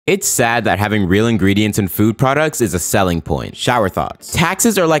It's sad that having real ingredients in food products is a selling point. Shower thoughts.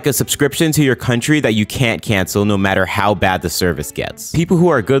 Taxes are like a subscription to your country that you can't cancel no matter how bad the service gets. People who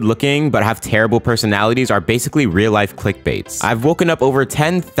are good looking but have terrible personalities are basically real life clickbaits. I've woken up over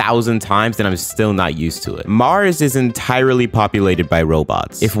 10,000 times and I'm still not used to it. Mars is entirely populated by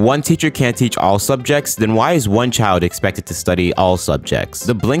robots. If one teacher can't teach all subjects, then why is one child expected to study all subjects?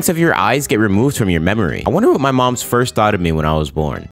 The blinks of your eyes get removed from your memory. I wonder what my mom's first thought of me when I was born.